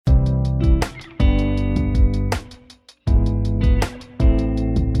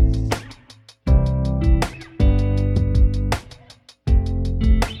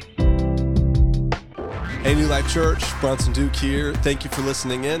Life Church, Bronson here. Thank you for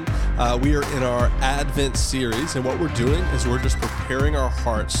listening in. We are in our Advent series, and what we're doing is we're just preparing our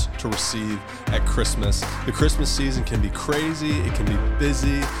hearts to receive at Christmas. The Christmas season can be crazy, it can be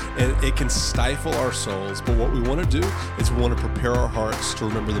busy, and it can stifle our souls. But what we want to do is we want to prepare our hearts to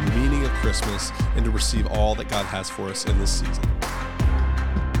remember the meaning of Christmas and to receive all that God has for us in this season.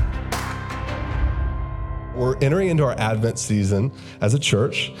 We're entering into our Advent season as a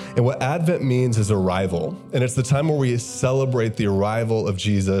church, and what Advent means is arrival, and it's the time where we celebrate the arrival of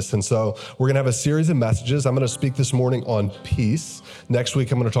Jesus. And so we're going to have a series of messages. I'm going to speak this morning on peace. Next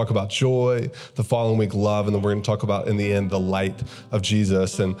week, I'm going to talk about joy. The following week, love, and then we're going to talk about, in the end, the light of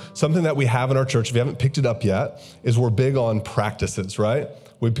Jesus. And something that we have in our church, if you haven't picked it up yet, is we're big on practices, right?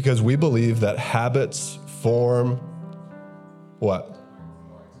 Because we believe that habits form what?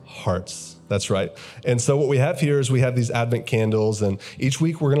 Hearts. That's right. And so what we have here is we have these Advent candles, and each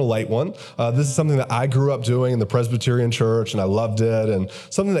week we're going to light one. This is something that I grew up doing in the Presbyterian church, and I loved it, and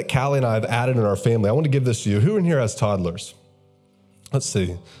something that Callie and I have added in our family. I want to give this to you. Who in here has toddlers? Let's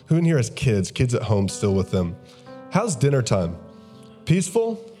see. Who in here has kids at home still with them? How's dinner time?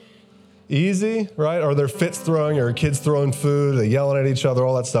 Peaceful? Easy, right? Are there fits throwing or kids throwing food, they yelling at each other,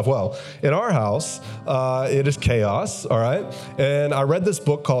 all that stuff? Well, in our house, it is chaos, all right? And I read this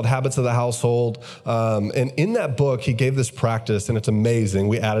book called Habits of the Household, and in that book, he gave this practice, and it's amazing.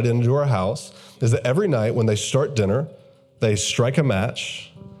 We added it into our house, is that every night when they start dinner, they strike a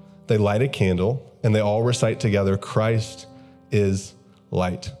match, they light a candle, and they all recite together, Christ is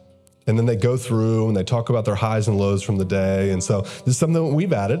light. And then they go through and they talk about their highs and lows from the day. And so this is something that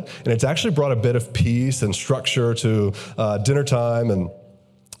we've added, and it's actually brought a bit of peace and structure to dinner time. And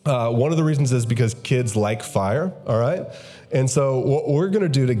one of the reasons is because kids like fire, all right? And so what we're going to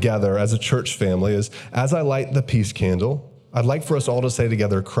do together as a church family is, as I light the peace candle, I'd like for us all to say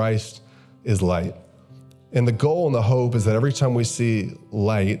together, Christ is light. And the goal and the hope is that every time we see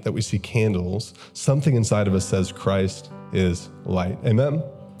light, that we see candles, something inside of us says Christ is light. Amen?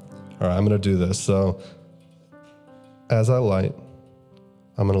 All right, I'm going to do this. So as I light,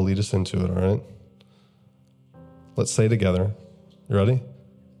 I'm going to lead us into it, all right? Let's say together. You ready?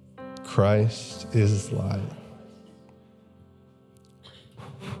 Christ is light.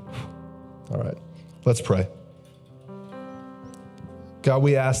 All right, let's pray. God,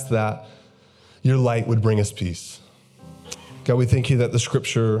 we ask that your light would bring us peace. God, we thank you that the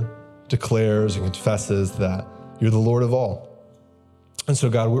scripture declares and confesses that you're the Lord of all. And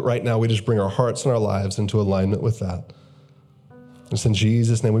so, God, right now, we just bring our hearts and our lives into alignment with that. It's in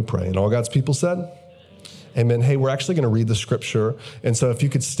Jesus' name we pray. And all God's people said, amen. Hey, we're actually going to read the scripture. And so if you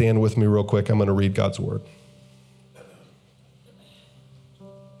could stand with me real quick, I'm going to read God's word.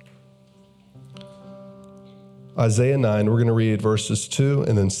 Isaiah 9, we're going to read verses 2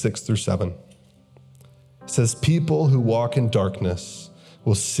 and then 6 through 7. It says, people who walk in darkness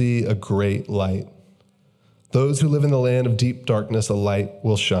will see a great light. Those who live in the land of deep darkness, a light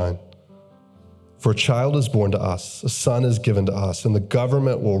will shine. For a child is born to us, a son is given to us, and the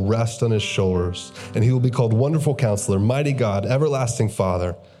government will rest on his shoulders, and he will be called Wonderful Counselor, Mighty God, Everlasting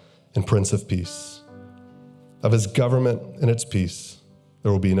Father, and Prince of Peace. Of his government and its peace,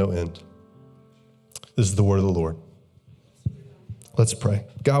 there will be no end. This is the word of the Lord. Let's pray.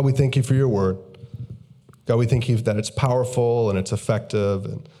 God, we thank you for your word. God, we thank you that it's powerful and it's effective,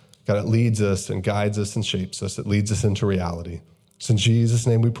 and God, it leads us and guides us and shapes us. It leads us into reality. It's in Jesus'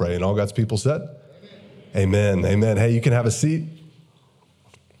 name we pray. And all God's people said, amen. Amen. Hey, you can have a seat.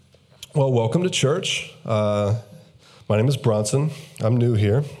 Well, welcome to church. My name is Bronson. I'm new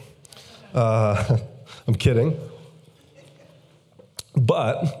here. I'm kidding.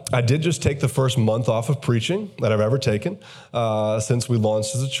 But I did just take the first month off of preaching that I've ever taken since we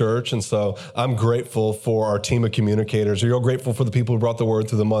launched as a church. And so I'm grateful for our team of communicators. Are you all grateful for the people who brought the word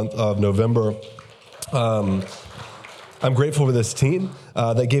through the month of November? I'm grateful for this team.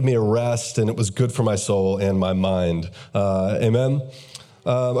 They gave me a rest, and it was good for my soul and my mind. Amen?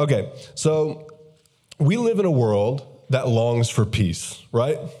 Okay, so we live in a world that longs for peace,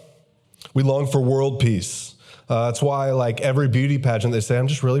 right? We long for world peace. That's why, like every beauty pageant, they say, I'm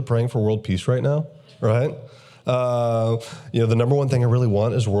just really praying for world peace right now, right? The number one thing I really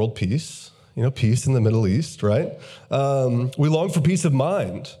want is world peace, peace in the Middle East, right? We long for peace of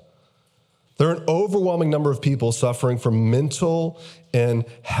mind. There are an overwhelming number of people suffering from mental and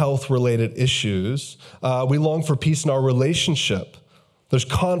health-related issues. We long for peace in our relationship. There's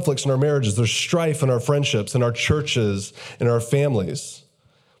conflicts in our marriages. There's strife in our friendships, in our churches, in our families.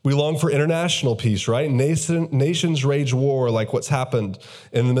 We long for international peace, right? Nations wage war like what's happened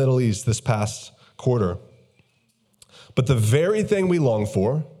in the Middle East this past quarter. But the very thing we long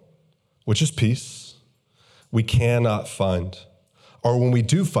for, which is peace, we cannot find. Or when we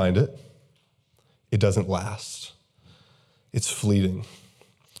do find it, it doesn't last. It's fleeting.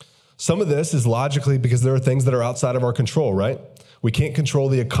 Some of this is logically because there are things that are outside of our control, right? We can't control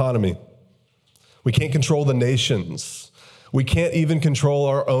the economy. We can't control the nations. We can't even control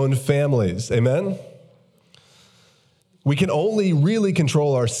our own families. Amen? We can only really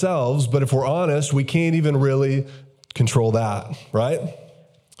control ourselves, but if we're honest, we can't even really control that, right?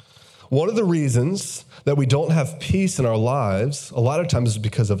 One of the reasons that we don't have peace in our lives, a lot of times is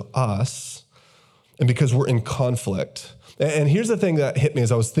because of us and because we're in conflict. And here's the thing that hit me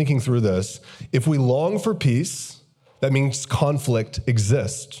as I was thinking through this. If we long for peace, that means conflict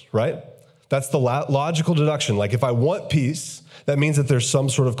exists, right? That's the logical deduction. Like if I want peace, that means that there's some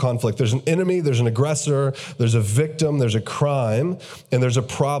sort of conflict. There's an enemy, there's an aggressor, there's a victim, there's a crime, and there's a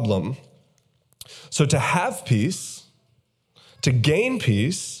problem. So to have peace, to gain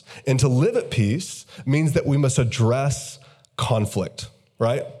peace, and to live at peace means that we must address conflict,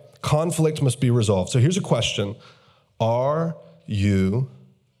 right? Conflict must be resolved. So here's a question. Are you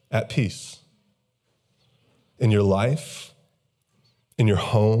at peace? In your life, in your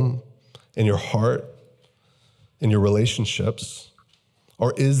home, in your heart, in your relationships?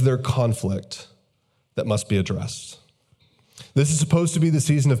 Or is there conflict that must be addressed? This is supposed to be the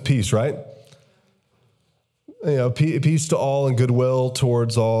season of peace, right? You know, peace to all and goodwill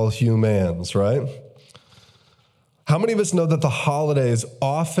towards all humans, right? How many of us know that the holidays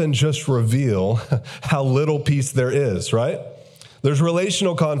often just reveal how little peace there is, right? There's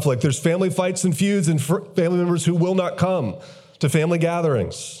relational conflict. There's family fights and feuds and family members who will not come to family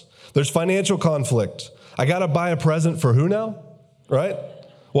gatherings. There's financial conflict. I got to buy a present for who now, right?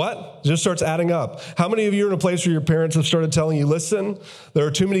 What? It just starts adding up. How many of you are in a place where your parents have started telling you, listen, there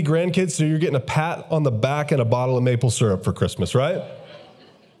are too many grandkids, so you're getting a pat on the back and a bottle of maple syrup for Christmas, right?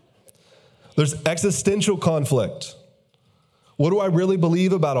 There's existential conflict. What do I really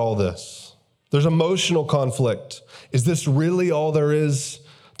believe about all this? There's emotional conflict. Is this really all there is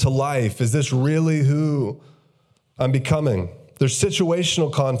to life? Is this really who I'm becoming? There's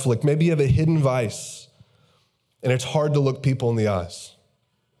situational conflict. Maybe you have a hidden vice, and it's hard to look people in the eyes.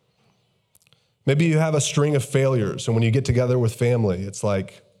 Maybe you have a string of failures, and when you get together with family, it's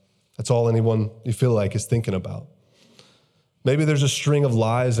like that's all anyone you feel like is thinking about. Maybe there's a string of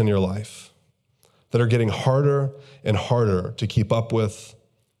lies in your life that are getting harder and harder to keep up with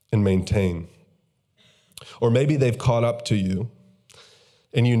and maintain. Or maybe they've caught up to you,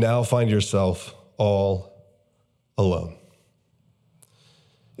 and you now find yourself all alone.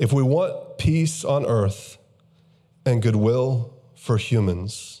 If we want peace on earth and goodwill for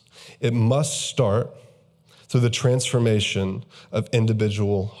humans, it must start through the transformation of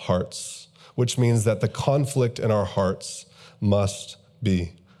individual hearts, which means that the conflict in our hearts must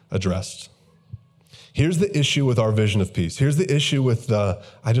be addressed. Here's the issue with our vision of peace. Here's the issue with the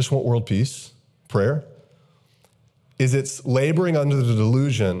I just want world peace prayer, is it's laboring under the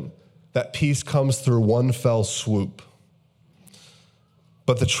delusion that peace comes through one fell swoop.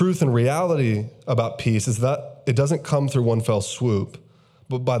 But the truth and reality about peace is that it doesn't come through one fell swoop,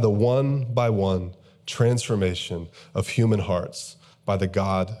 but by the one transformation of human hearts by the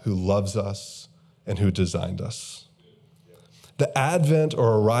God who loves us and who designed us. The advent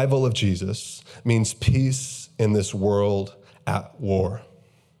or arrival of Jesus means peace in this world at war.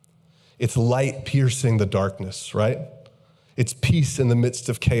 It's light piercing the darkness, right? It's peace in the midst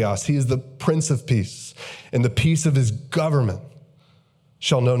of chaos. He is the Prince of Peace, and the peace of his government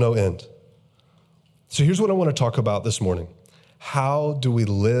shall know no end. So here's what I want to talk about this morning. How do we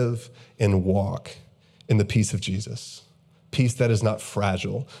live and walk in the peace of Jesus? Peace that is not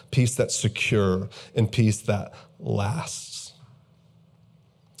fragile, peace that's secure, and peace that lasts.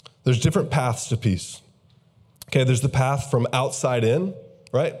 There's different paths to peace. Okay, there's the path from outside in,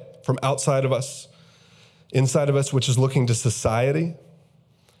 right? From outside of us, inside of us, which is looking to society.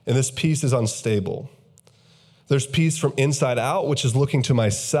 And this peace is unstable. There's peace from inside out, which is looking to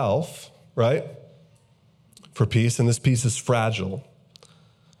myself, right? For peace, and this peace is fragile.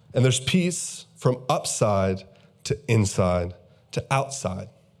 And there's peace from upside to inside to outside,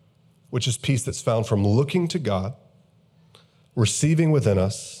 which is peace that's found from looking to God, receiving within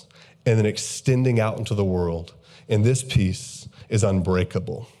us, and then extending out into the world. And this peace is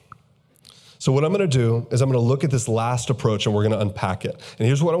unbreakable. So what I'm going to do is I'm going to look at this last approach and we're going to unpack it. And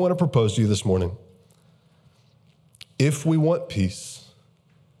here's what I want to propose to you this morning. If we want peace,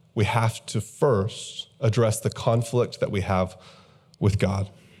 we have to first address the conflict that we have with God,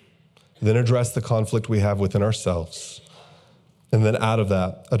 then address the conflict we have within ourselves, and then out of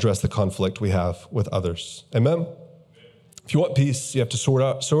that, address the conflict we have with others. Amen? If If you want peace, you have to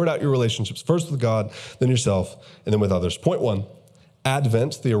sort out your relationships, first with God, then yourself, and then with others. Point one,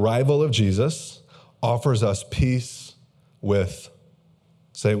 Advent, the arrival of Jesus, offers us peace with,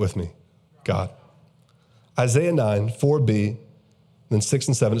 say it with me, God. Isaiah 9, 4b, then 6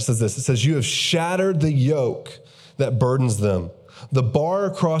 and 7, it says this. It says, you have shattered the yoke that burdens them, the bar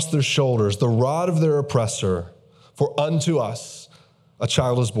across their shoulders, the rod of their oppressor. For unto us a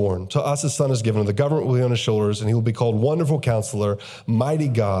child is born, to us a son is given, and the government will be on his shoulders, and he will be called Wonderful Counselor, Mighty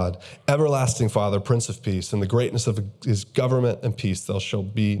God, Everlasting Father, Prince of Peace. And the greatness of his government and peace, there shall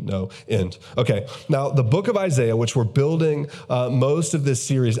be no end. Okay, now the book of Isaiah, which we're building most of this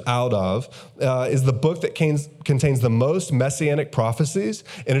series out of, is the book that contains the most messianic prophecies,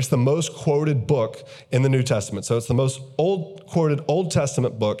 and it's the most quoted book in the New Testament. So it's the most quoted Old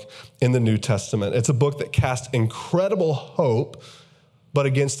Testament book in the New Testament. It's a book that casts incredible hope, but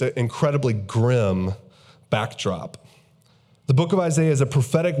against an incredibly grim backdrop. The book of Isaiah is a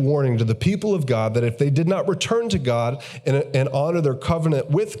prophetic warning to the people of God that if they did not return to God and honor their covenant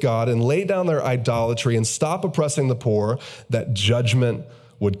with God and lay down their idolatry and stop oppressing the poor, that judgment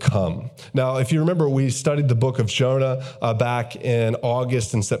would come. Now, if you remember, we studied the book of Jonah back in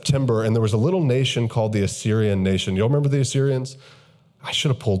August and September, and there was a little nation called the Assyrian nation. Y'all remember the Assyrians? I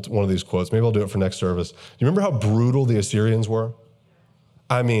should have pulled one of these quotes. Maybe I'll do it for next service. Do you remember how brutal the Assyrians were?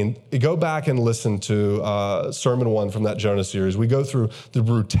 I mean, go back and listen to Sermon 1 from that Jonah series. We go through the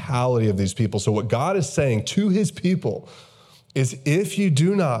brutality of these people. So what God is saying to his people is, if you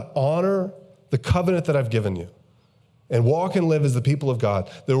do not honor the covenant that I've given you and walk and live as the people of God,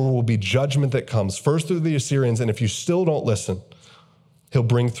 there will be judgment that comes, first through the Assyrians, and if you still don't listen, he'll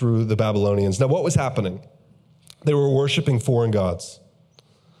bring through the Babylonians. Now, what was happening? They were worshiping foreign gods.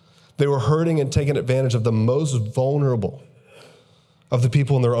 They were hurting and taking advantage of the most vulnerable of the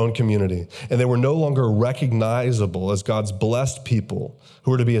people in their own community. And they were no longer recognizable as God's blessed people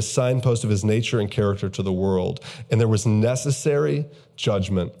who were to be a signpost of his nature and character to the world. And there was necessary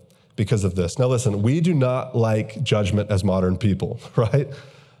judgment because of this. Now listen, we do not like judgment as modern people, right?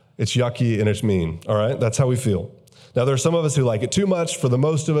 It's yucky and it's mean, all right? That's how we feel. Now there are some of us who like it too much. For the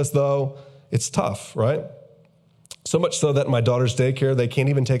most of us though, it's tough, right? So much so that in my daughter's daycare, they can't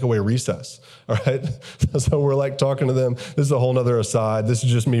even take away recess, all right? So we're like talking to them. This is a whole nother aside. This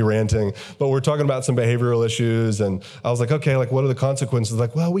is just me ranting. But we're talking about some behavioral issues. And I was like, okay, like what are the consequences?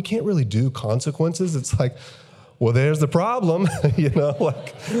 Like, well, we can't really do consequences. It's like, well, there's the problem.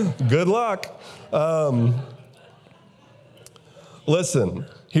 Like, good luck. Listen,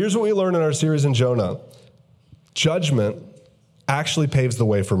 here's what we learned in our series in Jonah. Judgment actually paves the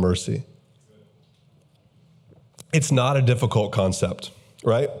way for mercy. It's not a difficult concept,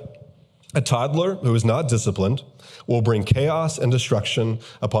 right? A toddler who is not disciplined will bring chaos and destruction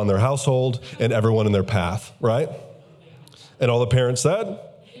upon their household and everyone in their path, right? And all the parents said?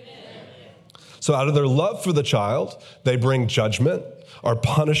 Amen. So out of their love for the child, they bring judgment or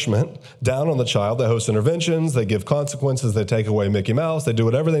punishment down on the child. They host interventions, they give consequences, they take away Mickey Mouse, they do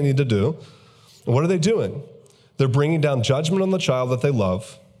whatever they need to do. And what are they doing? They're bringing down judgment on the child that they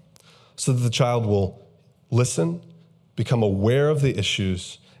love so that the child will listen, become aware of the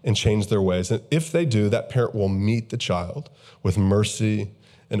issues, and change their ways. And if they do, that parent will meet the child with mercy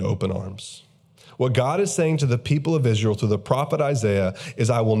and open arms. What God is saying to the people of Israel through the prophet Isaiah is,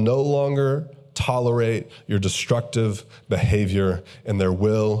 I will no longer tolerate your destructive behavior, and there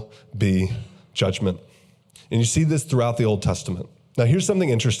will be judgment. And you see this throughout the Old Testament. Now, here's something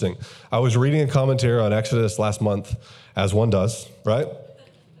interesting. I was reading a commentary on Exodus last month, as one does, right?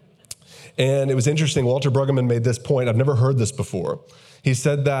 And it was interesting. Walter Brueggemann made this point. I've never heard this before. He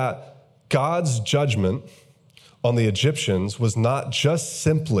said that God's judgment on the Egyptians was not just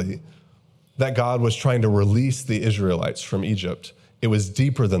simply that God was trying to release the Israelites from Egypt. It was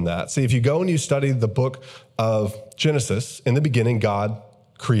deeper than that. See, if you go and you study the book of Genesis, in the beginning, God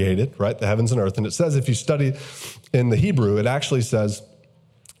created, right, the heavens and earth. And it says, if you study in the Hebrew, it actually says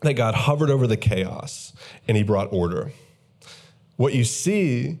that God hovered over the chaos and he brought order. What you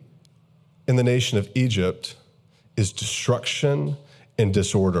see in the nation of Egypt is destruction and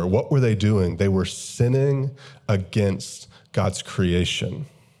disorder. What were they doing? They were sinning against God's creation.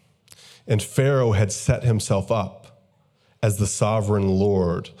 And Pharaoh had set himself up as the sovereign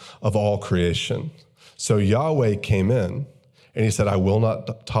Lord of all creation. So Yahweh came in and he said, I will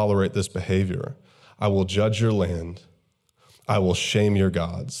not tolerate this behavior. I will judge your land. I will shame your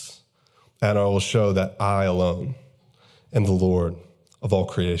gods. And I will show that I alone am the Lord of all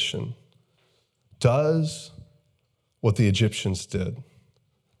creation. Does what the Egyptians did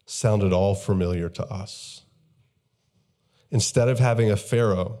sound at all familiar to us? Instead of having a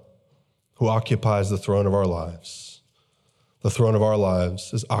Pharaoh who occupies the throne of our lives, The throne of our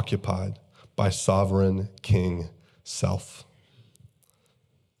lives is occupied by sovereign King Self.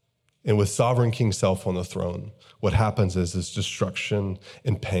 And with sovereign King Self on the throne, what happens is destruction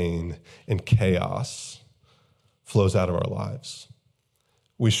and pain and chaos flows out of our lives.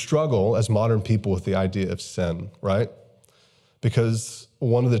 We struggle as modern people with the idea of sin, right? Because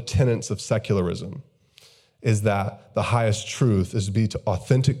one of the tenets of secularism is that the highest truth is to be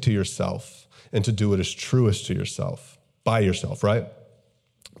authentic to yourself and to do what is truest to yourself, by yourself, right?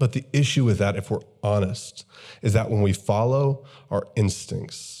 But the issue with that, if we're honest, is that when we follow our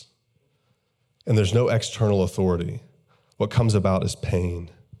instincts and there's no external authority, what comes about is pain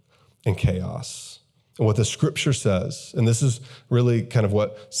and chaos. And what the scripture says, and this is really kind of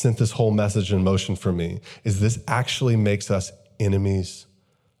what sent this whole message in motion for me, is this actually makes us enemies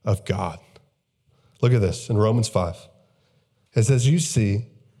of God. Look at this in Romans 5. It says, you see,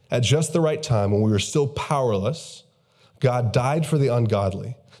 at just the right time when we were still powerless, God died for the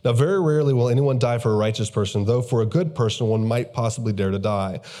ungodly. Now, very rarely will anyone die for a righteous person, though for a good person, one might possibly dare to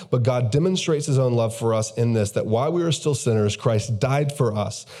die. But God demonstrates his own love for us in this, that while we were still sinners, Christ died for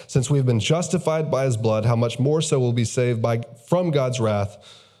us. Since we have been justified by his blood, how much more so will be saved from God's wrath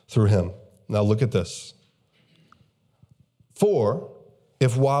through him. Now, look at this. For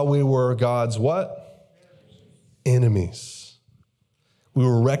if while we were God's what? Enemies, we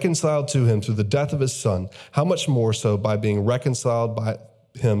were reconciled to him through the death of his son, how much more so by being reconciled by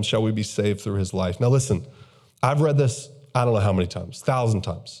him shall we be saved through his life. Now listen, I've read this, I don't know how many times, 1,000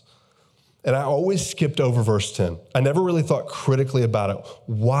 times. And I always skipped over verse 10. I never really thought critically about it.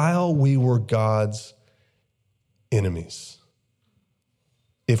 While we were God's enemies.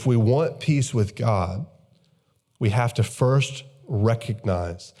 If we want peace with God, we have to first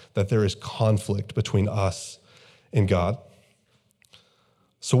recognize that there is conflict between us and God.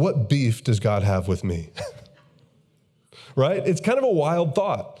 So what beef does God have with me? Right? It's kind of a wild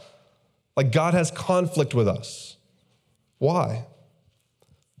thought. Like God has conflict with us. Why?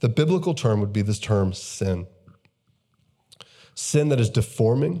 The biblical term would be this term sin. Sin that is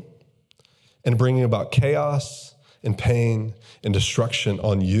deforming and bringing about chaos and pain and destruction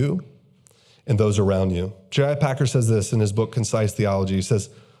on you and those around you. J.I. Packer says this in his book, Concise Theology. He says,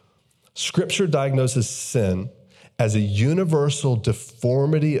 Scripture diagnoses sin as a universal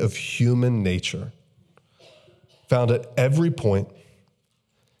deformity of human nature, found at every point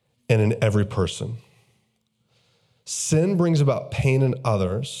and in every person. Sin brings about pain in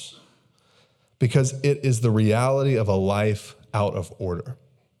others because it is the reality of a life out of order.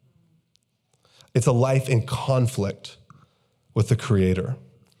 It's a life in conflict with the Creator.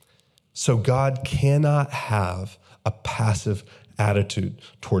 So God cannot have a passive attitude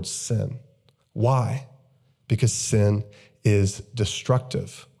towards sin. Why? Because sin is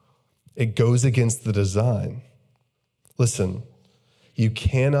destructive. It goes against the design. Listen, you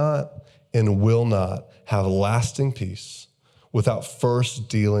cannot and will not have lasting peace without first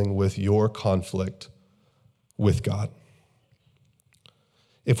dealing with your conflict with God.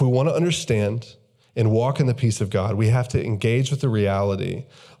 If we want to understand and walk in the peace of God, we have to engage with the reality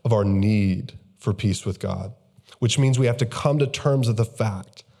of our need for peace with God, which means we have to come to terms with the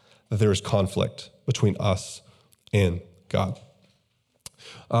fact that there is conflict between us and God.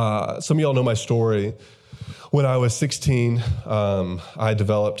 Some of y'all know my story. When I was 16, I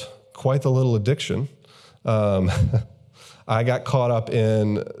developed quite the little addiction. I got caught up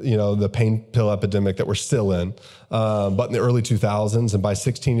in, the pain pill epidemic that we're still in, but in the early 2000s, and by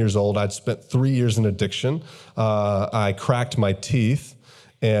 16 years old, I'd spent 3 years in addiction. I cracked my teeth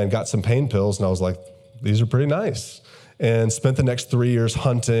and got some pain pills, and I was like, these are pretty nice. And spent the next 3 years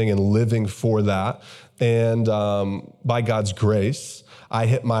hunting and living for that. And by God's grace, I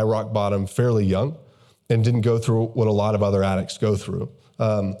hit my rock bottom fairly young and didn't go through what a lot of other addicts go through.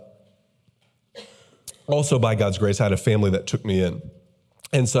 Also, by God's grace, I had a family that took me in.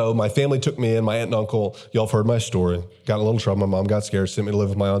 And so my family took me in, my aunt and uncle, y'all have heard my story, got in a little trouble. My mom got scared, sent me to live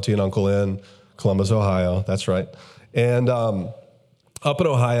with my auntie and uncle in Columbus, Ohio. That's right. And up in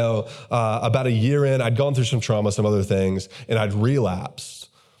Ohio, about a year in, I'd gone through some trauma, some other things, and I'd relapsed.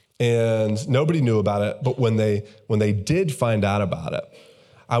 And nobody knew about it, but when they did find out about it,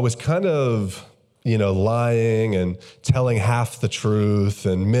 I was kind of lying and telling half the truth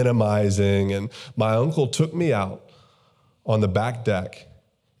and minimizing. And my uncle took me out on the back deck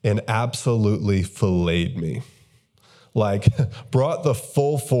and absolutely filleted me. Like, brought the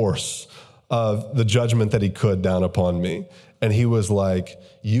full force of the judgment that he could down upon me. And he was like,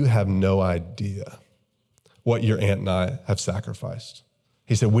 you have no idea what your aunt and I have sacrificed.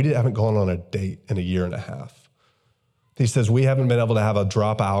 He said, we haven't gone on a date in a year and a half. He says, we haven't been able to have a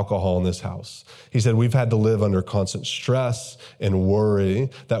drop of alcohol in this house. He said, we've had to live under constant stress and worry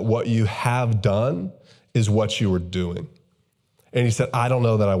that what you have done is what you were doing. And he said, I don't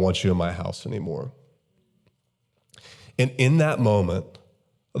know that I want you in my house anymore. And in that moment,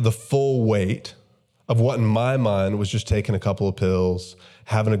 the full weight of what in my mind was just taking a couple of pills,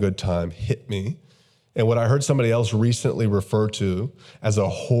 having a good time, hit me. And what I heard somebody else recently refer to as a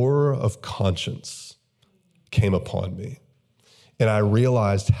horror of conscience came upon me. And I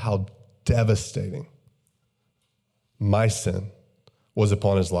realized how devastating my sin was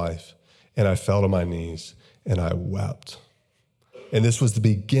upon his life. And I fell to my knees and I wept. And this was the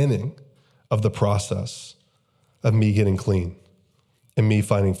beginning of the process of me getting clean and me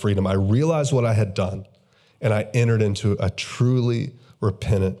finding freedom. I realized what I had done and I entered into a truly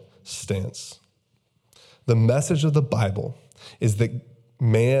repentant stance. The message of the Bible is that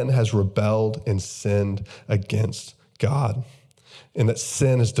man has rebelled and sinned against God, and that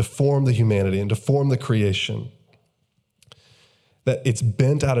sin has deformed the humanity and deformed the creation, that it's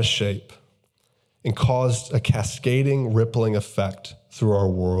bent out of shape and caused a cascading, rippling effect through our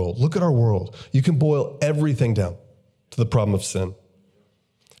world. Look at our world. You can boil everything down to the problem of sin.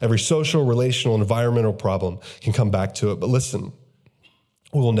 Every social, relational, environmental problem can come back to it. But listen,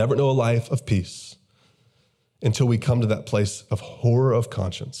 we will never know a life of peace until we come to that place of horror of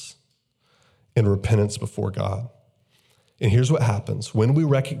conscience and repentance before God. And here's what happens. When we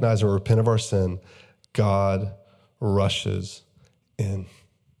recognize and repent of our sin, God rushes in.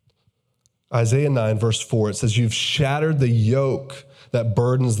 Isaiah 9, verse 4, it says, you've shattered the yoke that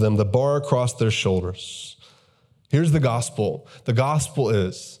burdens them, the bar across their shoulders. Here's the gospel. The gospel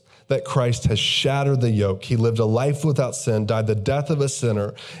is that Christ has shattered the yoke. He lived a life without sin, died the death of a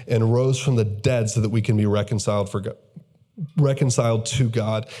sinner, and rose from the dead so that we can be reconciled to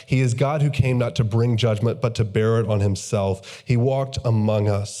God. He is God who came not to bring judgment, but to bear it on himself. He walked among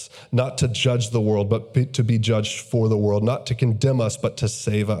us, not to judge the world, but to be judged for the world, not to condemn us, but to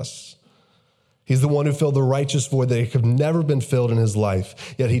save us. He's the one who filled the righteous void that could have never been filled in his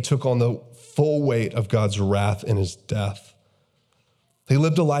life, yet he took on the full weight of God's wrath in his death. He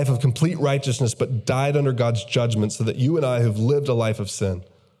lived a life of complete righteousness, but died under God's judgment so that you and I who've lived a life of sin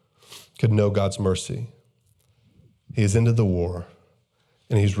could know God's mercy. He has ended the war,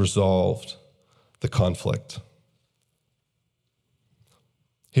 and he's resolved the conflict.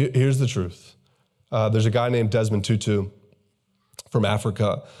 Here's the truth. There's a guy named Desmond Tutu from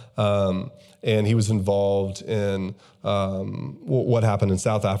Africa, and he was involved in what happened in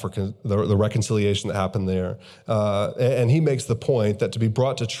South Africa, the reconciliation that happened there. And he makes the point that to be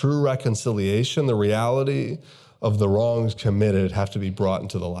brought to true reconciliation, the reality of the wrongs committed have to be brought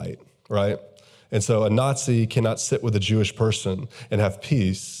into the light, right? And so a Nazi cannot sit with a Jewish person and have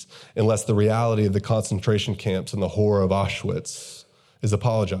peace unless the reality of the concentration camps and the horror of Auschwitz is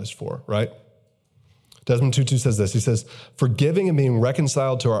apologized for, right? Desmond Tutu says this. He says, forgiving and being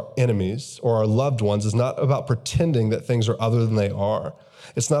reconciled to our enemies or our loved ones is not about pretending that things are other than they are.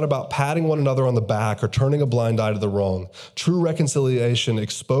 It's not about patting one another on the back or turning a blind eye to the wrong. True reconciliation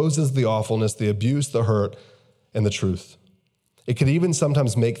exposes the awfulness, the abuse, the hurt, and the truth. It could even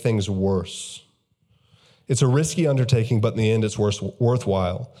sometimes make things worse. It's a risky undertaking, but in the end, it's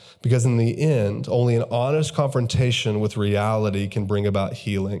worthwhile, because in the end, only an honest confrontation with reality can bring about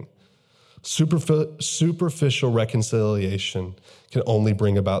healing. Superficial reconciliation can only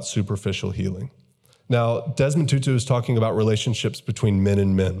bring about superficial healing. Now, Desmond Tutu is talking about relationships between men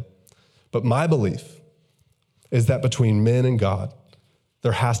and men, but my belief is that between men and God,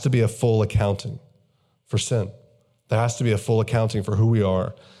 there has to be a full accounting for sin. There has to be a full accounting for who we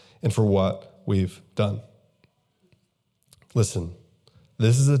are and for what we've done. Listen,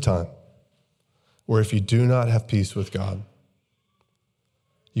 this is a time where if you do not have peace with God,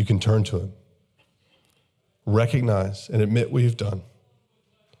 you can turn to him, recognize and admit what you've done,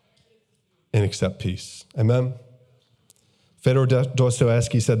 and accept peace. Amen? Fyodor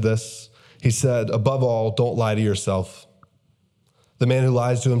Dostoevsky said this. He said, above all, don't lie to yourself. The man who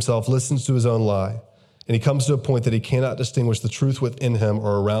lies to himself listens to his own lie, and he comes to a point that he cannot distinguish the truth within him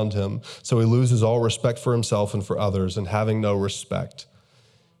or around him, so he loses all respect for himself and for others, and having no respect,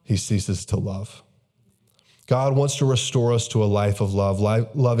 he ceases to love. God wants to restore us to a life of love,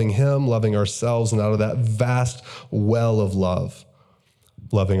 loving him, loving ourselves, and out of that vast well of love,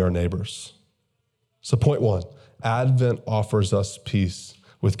 loving our neighbors. So point one, Advent offers us peace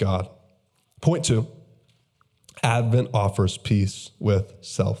with God. Point two, Advent offers peace with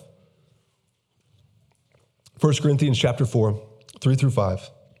self. 1 Corinthians chapter 4, 3-5. It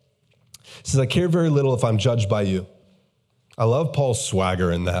says, I care very little if I'm judged by you. I love Paul's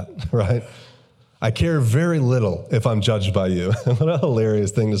swagger in that, right? I care very little if I'm judged by you. What a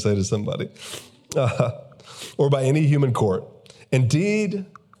hilarious thing to say to somebody. Or by any human court. Indeed,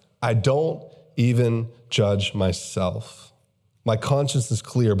 I don't even judge myself. My conscience is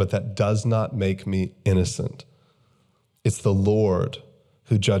clear, but that does not make me innocent. It's the Lord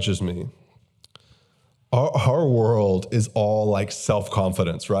who judges me. Our world is all like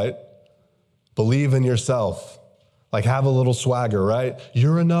self-confidence, right? Believe in yourself. Like have a little swagger, right?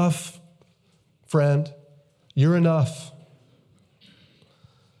 You're enough, friend. You're enough.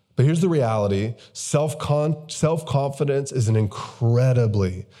 But here's the reality. Self-confidence is an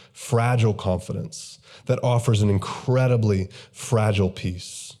incredibly fragile confidence that offers an incredibly fragile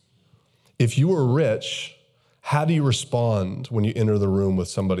peace. If you are rich, how do you respond when you enter the room with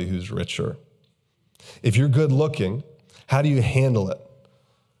somebody who's richer? If you're good looking, how do you handle it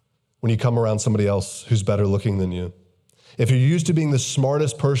when you come around somebody else who's better looking than you? If you're used to being the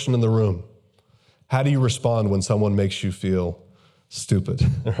smartest person in the room, how do you respond when someone makes you feel stupid,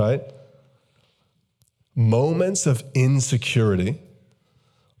 right? Moments of insecurity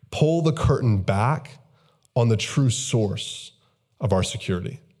pull the curtain back on the true source of our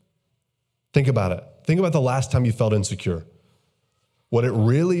security. Think about it. Think about the last time you felt insecure. What it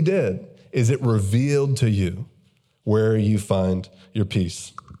really did is it revealed to you where you find your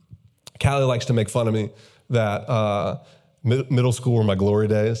peace. Callie likes to make fun of me that middle school were my glory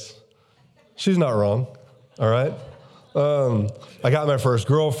days. She's not wrong, all right? I got my first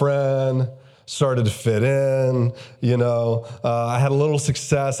girlfriend, started to fit in, I had a little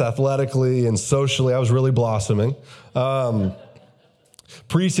success athletically and socially. I was really blossoming.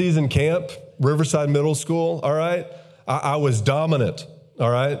 Preseason camp, Riverside Middle School, all right? I was dominant, all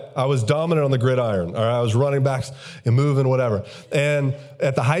right? I was dominant on the gridiron, all right? I was running backs and moving, whatever. And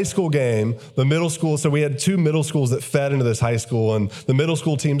at the high school game, the middle school, so we had two middle schools that fed into this high school, and the middle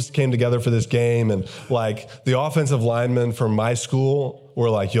school teams came together for this game, and like the offensive linemen from my school were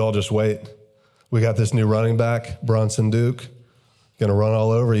like, y'all just wait. We got this new running back, Bronson Duke, gonna run all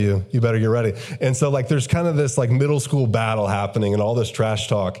over you. You better get ready. And so like there's kind of this like middle school battle happening and all this trash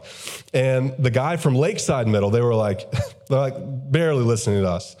talk. And the guy from Lakeside Middle, they're like barely listening to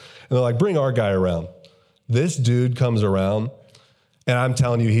us. And they're like, bring our guy around. This dude comes around, and I'm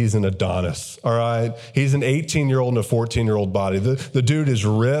telling you, he's an Adonis, all right? He's an 18-year-old and a 14-year-old body. The dude is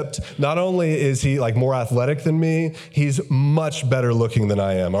ripped. Not only is he like more athletic than me, he's much better looking than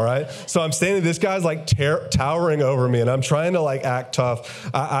I am, all right? So I'm standing, this guy's like towering over me, and I'm trying to like act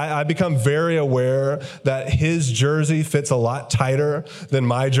tough. I become very aware that his jersey fits a lot tighter than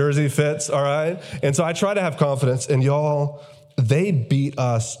my jersey fits, all right? And so I try to have confidence, and y'all, they beat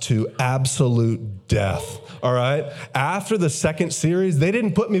us to absolute death, all right? After the second series, they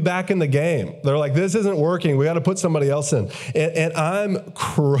didn't put me back in the game. They're like, this isn't working. We got to put somebody else in. And I'm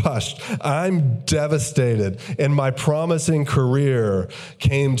crushed. I'm devastated. And my promising career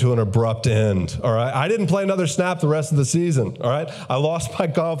came to an abrupt end, all right? I didn't play another snap the rest of the season, all right? I lost my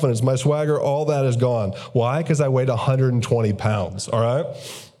confidence, my swagger, all that is gone. Why? Because I weighed 120 pounds, all right?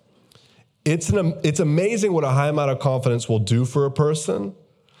 It's amazing what a high amount of confidence will do for a person,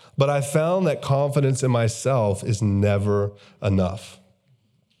 but I found that confidence in myself is never enough.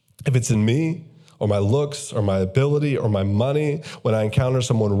 If it's in me, or my looks, or my ability, or my money, when I encounter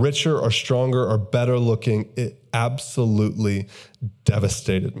someone richer, or stronger, or better looking, it absolutely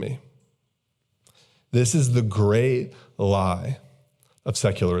devastated me. This is the great lie of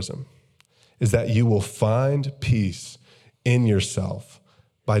secularism, is that you will find peace in yourself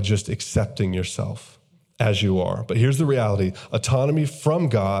by just accepting yourself as you are. But here's the reality. Autonomy from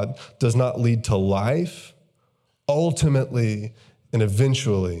God does not lead to life. Ultimately and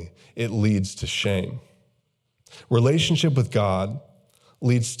eventually, it leads to shame. Relationship with God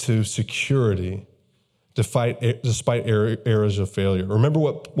leads to security despite eras of failure. Remember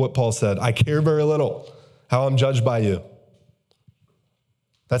what Paul said, I care very little how I'm judged by you.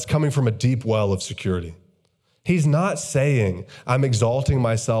 That's coming from a deep well of security. He's not saying I'm exalting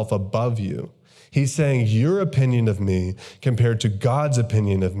myself above you. He's saying your opinion of me compared to God's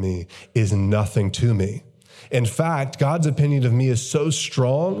opinion of me is nothing to me. In fact, God's opinion of me is so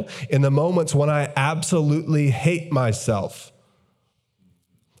strong in the moments when I absolutely hate myself.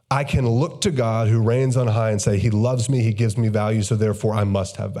 I can look to God who reigns on high and say, he loves me, he gives me value, so therefore I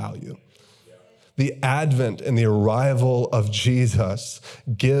must have value. The advent and the arrival of Jesus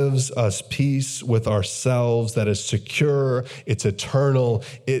gives us peace with ourselves that is secure, it's eternal,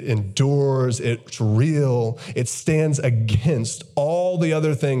 it endures, it's real, it stands against all the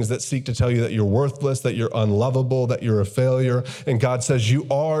other things that seek to tell you that you're worthless, that you're unlovable, that you're a failure. And God says, you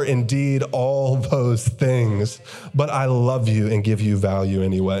are indeed all those things, but I love you and give you value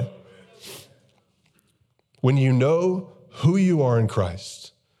anyway. When you know who you are in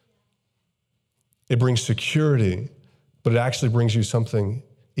Christ, it brings security, but it actually brings you something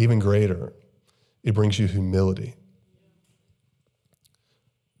even greater. It brings you humility.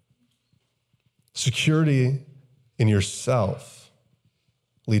 Security in yourself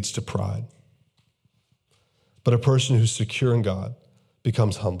leads to pride. But a person who's secure in God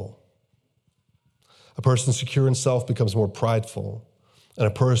becomes humble. A person secure in self becomes more prideful, and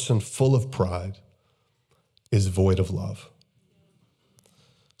a person full of pride is void of love.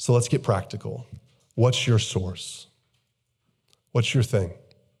 So let's get practical. What's your source? What's your thing?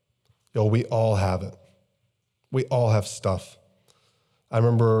 Yo, we all have it. We all have stuff. I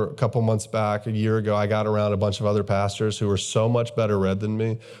remember a couple months back, a year ago, I got around a bunch of other pastors who were so much better read than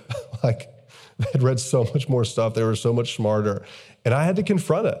me. Like, they had read so much more stuff. They were so much smarter. And I had to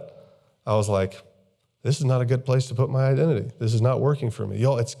confront it. I was like, this is not a good place to put my identity. This is not working for me.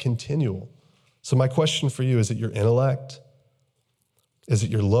 Y'all, it's continual. So my question for you, is it your intellect? Is it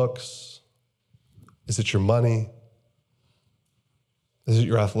your looks? Is it your money? Is it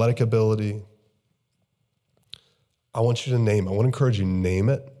your athletic ability? I want you to name it. I want to encourage you, name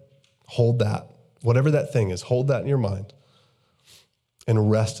it. Hold that. Whatever that thing is, hold that in your mind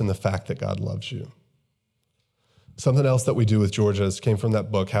and rest in the fact that God loves you. Something else that we do with Georgia, this came from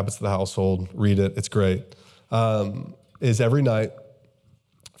that book, Habits of the Household. Read it. It's great. Is every night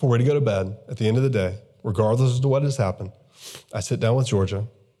before we go to bed, at the end of the day, regardless of what has happened, I sit down with Georgia,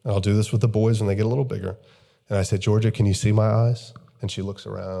 and I'll do this with the boys when they get a little bigger. And I say, Georgia, can you see my eyes? And she looks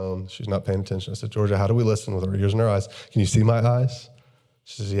around. She's not paying attention. I said, Georgia, how do we listen with our ears and our eyes? Can you see my eyes?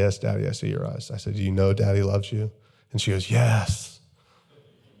 She says, yes, Daddy, I see your eyes. I said, do you know Daddy loves you? And she goes, yes.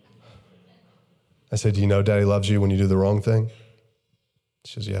 I said, do you know Daddy loves you when you do the wrong thing?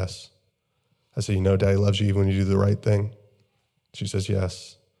 She says, yes. I said, you know Daddy loves you even when you do the right thing? She says,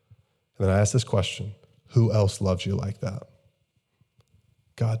 yes. And then I asked this question, who else loves you like that?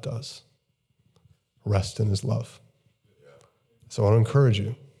 God does. Rest in his love. So I want to encourage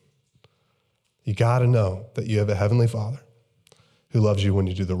you. You got to know that you have a heavenly Father who loves you when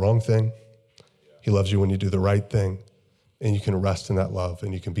you do the wrong thing. He loves you when you do the right thing. And you can rest in that love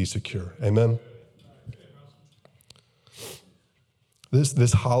and you can be secure. Amen?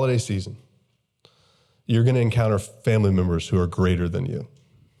 This holiday season, you're going to encounter family members who are greater than you.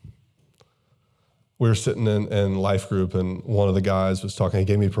 We were sitting in life group, and one of the guys was talking. He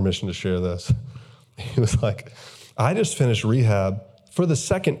gave me permission to share this. He was like, I just finished rehab for the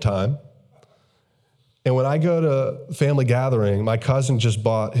second time, and when I go to family gathering, my cousin just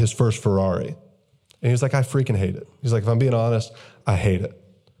bought his first Ferrari. And he was like, I freaking hate it. He's like, if I'm being honest, I hate it.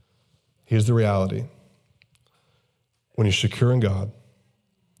 Here's the reality. When you're secure in God,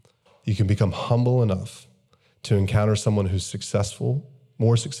 you can become humble enough to encounter someone who's successful,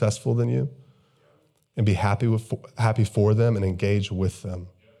 more successful than you, and be happy for them and engage with them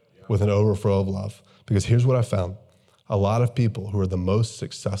with an overflow of love. Because here's what I found. A lot of people who are the most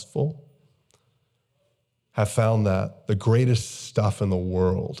successful have found that the greatest stuff in the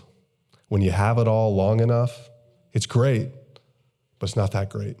world, when you have it all long enough, it's great, but it's not that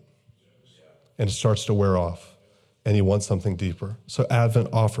great. And it starts to wear off, and you want something deeper. So Advent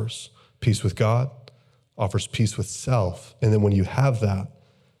offers peace with God, offers peace with self, and then when you have that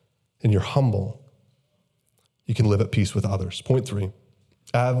and you're humble, you can live at peace with others. Point 3,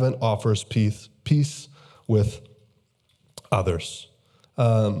 Advent offers peace with others.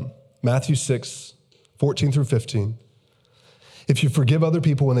 Matthew 6, 14 through 15. If you forgive other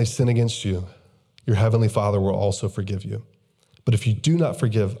people when they sin against you, your heavenly Father will also forgive you. But if you do not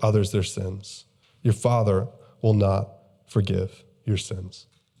forgive others their sins, your Father will not forgive your sins.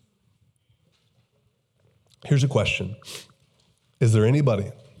 Here's a question. Is there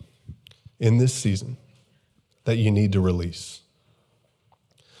anybody in this season that you need to release?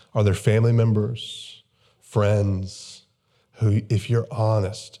 Are there family members, friends, who, if you're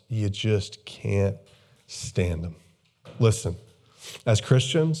honest, you just can't stand them? Listen, as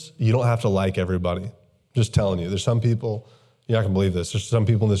Christians, you don't have to like everybody. I'm just telling you, there's some people, you're not going to believe this, there's some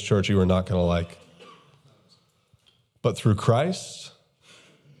people in this church you are not going to like. But through Christ,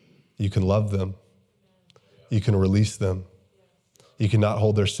 you can love them. You can release them. You cannot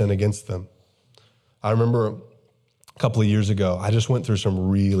hold their sin against them. I remember a couple of years ago, I just went through some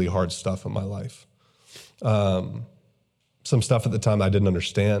really hard stuff in my life. Some stuff at the time I didn't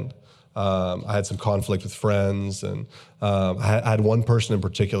understand. I had some conflict with friends, and I had one person in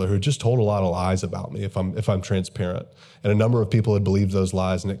particular who just told a lot of lies about me, if I'm transparent. And a number of people had believed those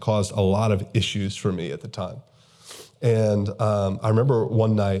lies, and it caused a lot of issues for me at the time. And I remember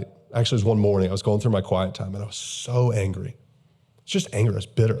one night, actually it was one morning, I was going through my quiet time, and I was so angry. I was just angry, I was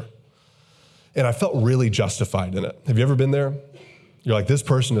bitter. And I felt really justified in it. Have you ever been there? You're like, this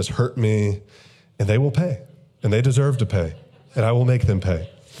person has hurt me, and they will pay, and they deserve to pay, and I will make them pay.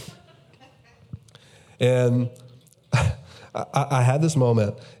 And I had this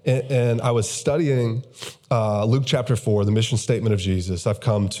moment, and I was studying Luke chapter 4, the mission statement of Jesus. I've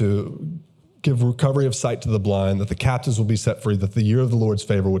come to give recovery of sight to the blind, that the captives will be set free, that the year of the Lord's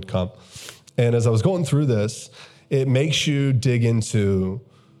favor would come. And as I was going through this, it makes you dig into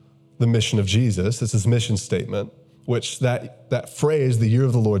the mission of Jesus. It's his mission statement, which that phrase, the year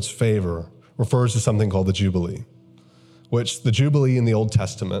of the Lord's favor, refers to something called the Jubilee, which the Jubilee in the Old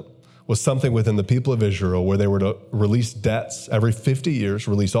Testament was something within the people of Israel where they were to release debts every 50 years,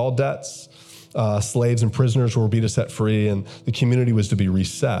 release all debts. Slaves and prisoners were to be set free, and the community was to be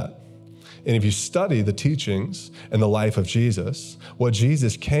reset. And if you study the teachings and the life of Jesus, what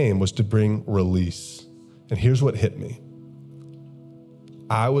Jesus came was to bring release. And here's what hit me.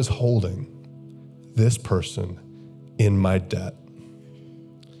 I was holding this person in my debt.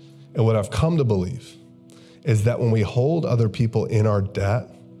 And what I've come to believe is that when we hold other people in our debt,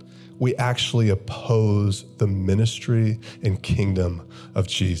 we actually oppose the ministry and kingdom of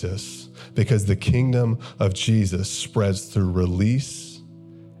Jesus, because the kingdom of Jesus spreads through release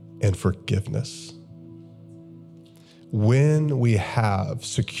and forgiveness. When we have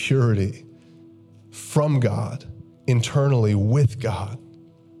security from God, internally with God,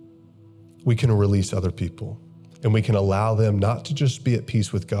 we can release other people, and we can allow them not to just be at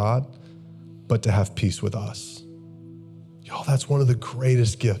peace with God, but to have peace with us. Y'all, that's one of the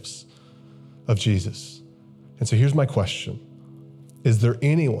greatest gifts of Jesus. And so here's my question. Is there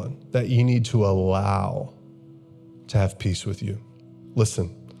anyone that you need to allow to have peace with you?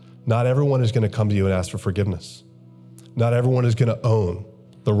 Listen, not everyone is going to come to you and ask for forgiveness. Not everyone is going to own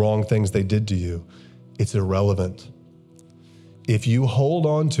the wrong things they did to you. It's irrelevant. If you hold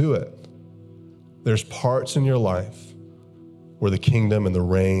on to it, there's parts in your life where the kingdom and the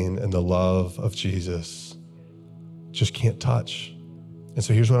reign and the love of Jesus just can't touch. And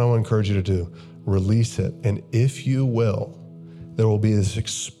so here's what I want to encourage you to do. Release it. And if you will, there will be this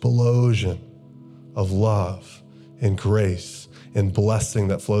explosion of love and grace and blessing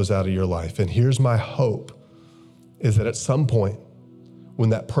that flows out of your life. And here's my hope, is that at some point, when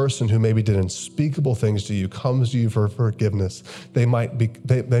that person who maybe did unspeakable things to you comes to you for forgiveness, they might be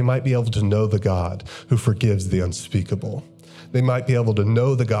able to know the God who forgives the unspeakable. They might be able to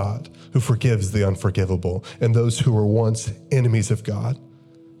know the God who forgives the unforgivable. And those who were once enemies of God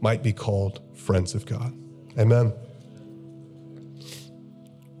might be called friends of God. Amen.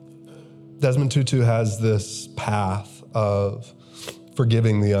 Desmond Tutu has this path of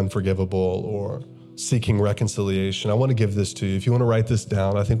forgiving the unforgivable or seeking reconciliation. I want to give this to you. If you want to write this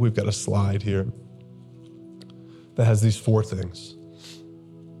down, I think we've got a slide here that has these 4 things.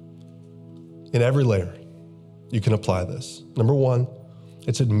 In every layer, you can apply this. Number 1,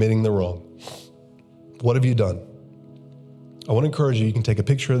 it's admitting the wrong. What have you done? I want to encourage you, you can take a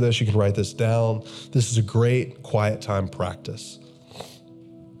picture of this, you can write this down. This is a great quiet time practice.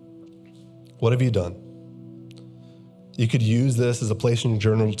 What have you done? You could use this as a place in your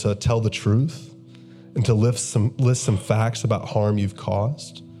journal to tell the truth and to list some facts about harm you've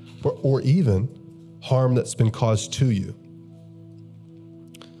caused, or even harm that's been caused to you.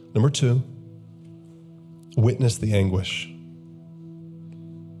 Number 2, witness the anguish.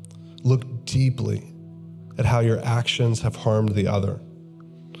 Look deeply at how your actions have harmed the other.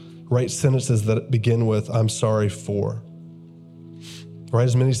 Write sentences that begin with, I'm sorry for. Write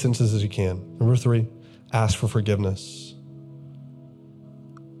as many sentences as you can. Number 3, ask for forgiveness.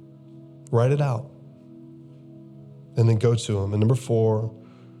 Write it out. And then go to them. And number 4,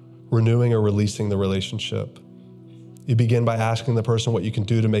 renewing or releasing the relationship. You begin by asking the person what you can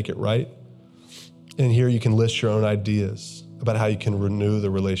do to make it right. And here you can list your own ideas about how you can renew the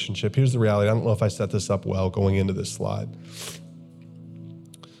relationship. Here's the reality. I don't know if I set this up well going into this slide.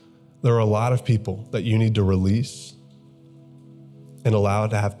 There are a lot of people that you need to release and allow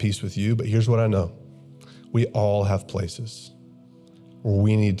to have peace with you. But here's what I know. We all have places where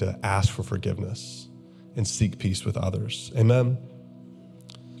we need to ask for forgiveness and seek peace with others. Amen?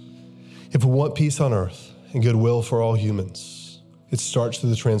 If we want peace on earth and goodwill for all humans, it starts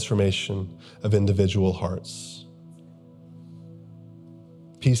through the transformation of individual hearts.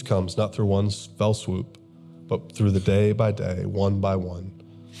 Peace comes not through one fell swoop, but through the day by day, one by one,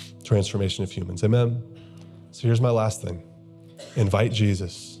 transformation of humans. Amen? So here's my last thing. Invite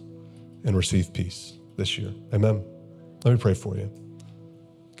Jesus and receive peace this year. Amen? Let me pray for you.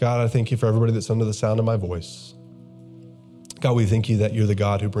 God, I thank you for everybody that's under the sound of my voice. God, we thank you that you're the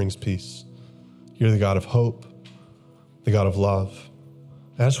God who brings peace. You're the God of hope, the God of love,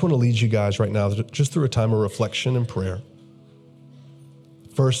 I just want to lead you guys right now just through a time of reflection and prayer.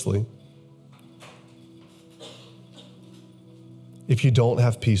 Firstly, if you don't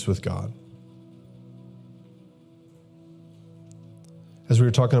have peace with God, as we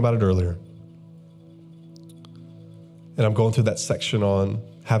were talking about it earlier, and I'm going through that section on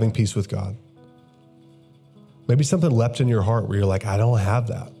having peace with God, maybe something leapt in your heart where you're like, I don't have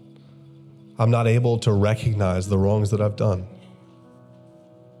that. I'm not able to recognize the wrongs that I've done.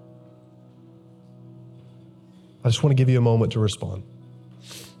 I just want to give you a moment to respond.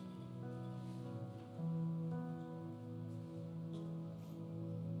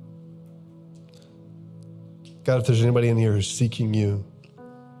 God, if there's anybody in here who's seeking you,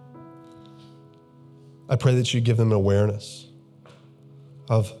 I pray that you give them awareness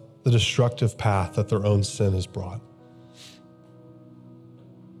of the destructive path that their own sin has brought.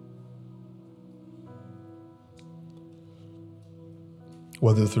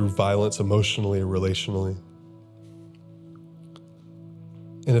 Whether through violence, emotionally or relationally.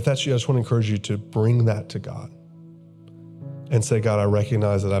 And if that's you, I just want to encourage you to bring that to God and say, God, I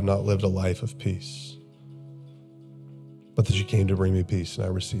recognize that I've not lived a life of peace, but that you came to bring me peace and I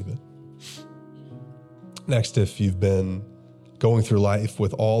receive it. Next, if you've been going through life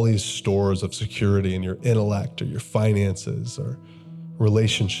with all these stores of security in your intellect or your finances or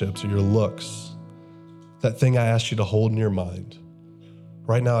relationships or your looks, that thing I asked you to hold in your mind,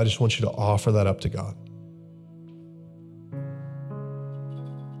 right now I just want you to offer that up to God.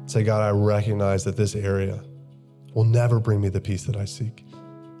 Say, God, I recognize that this area will never bring me the peace that I seek.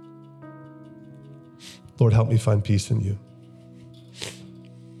 Lord, help me find peace in you.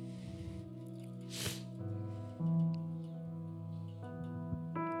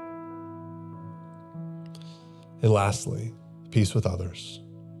 And lastly, peace with others.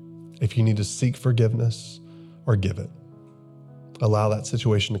 If you need to seek forgiveness or give it, allow that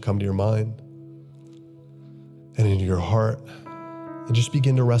situation to come to your mind and into your heart. And just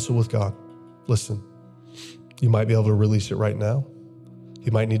begin to wrestle with God. Listen, you might be able to release it right now.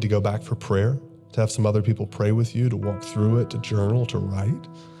 You might need to go back for prayer, to have some other people pray with you, to walk through it, to journal, to write.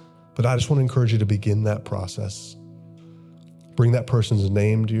 But I just want to encourage you to begin that process. Bring that person's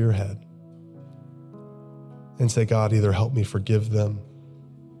name to your head and say, God, either help me forgive them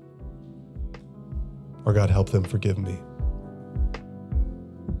or God, help them forgive me.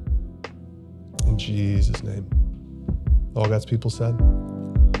 In Jesus' name. All God's people said.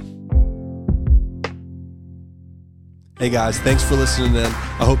 Hey guys, thanks for listening in.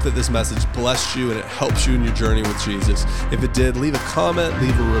 I hope that this message blessed you and it helps you in your journey with Jesus. If it did, leave a comment,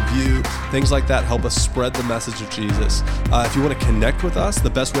 leave a review. Things like that help us spread the message of Jesus. If you want to connect with us, the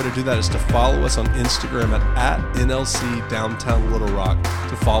best way to do that is to follow us on Instagram at NLC Downtown Little Rock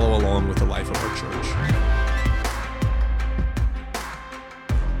to follow along with the life of our church.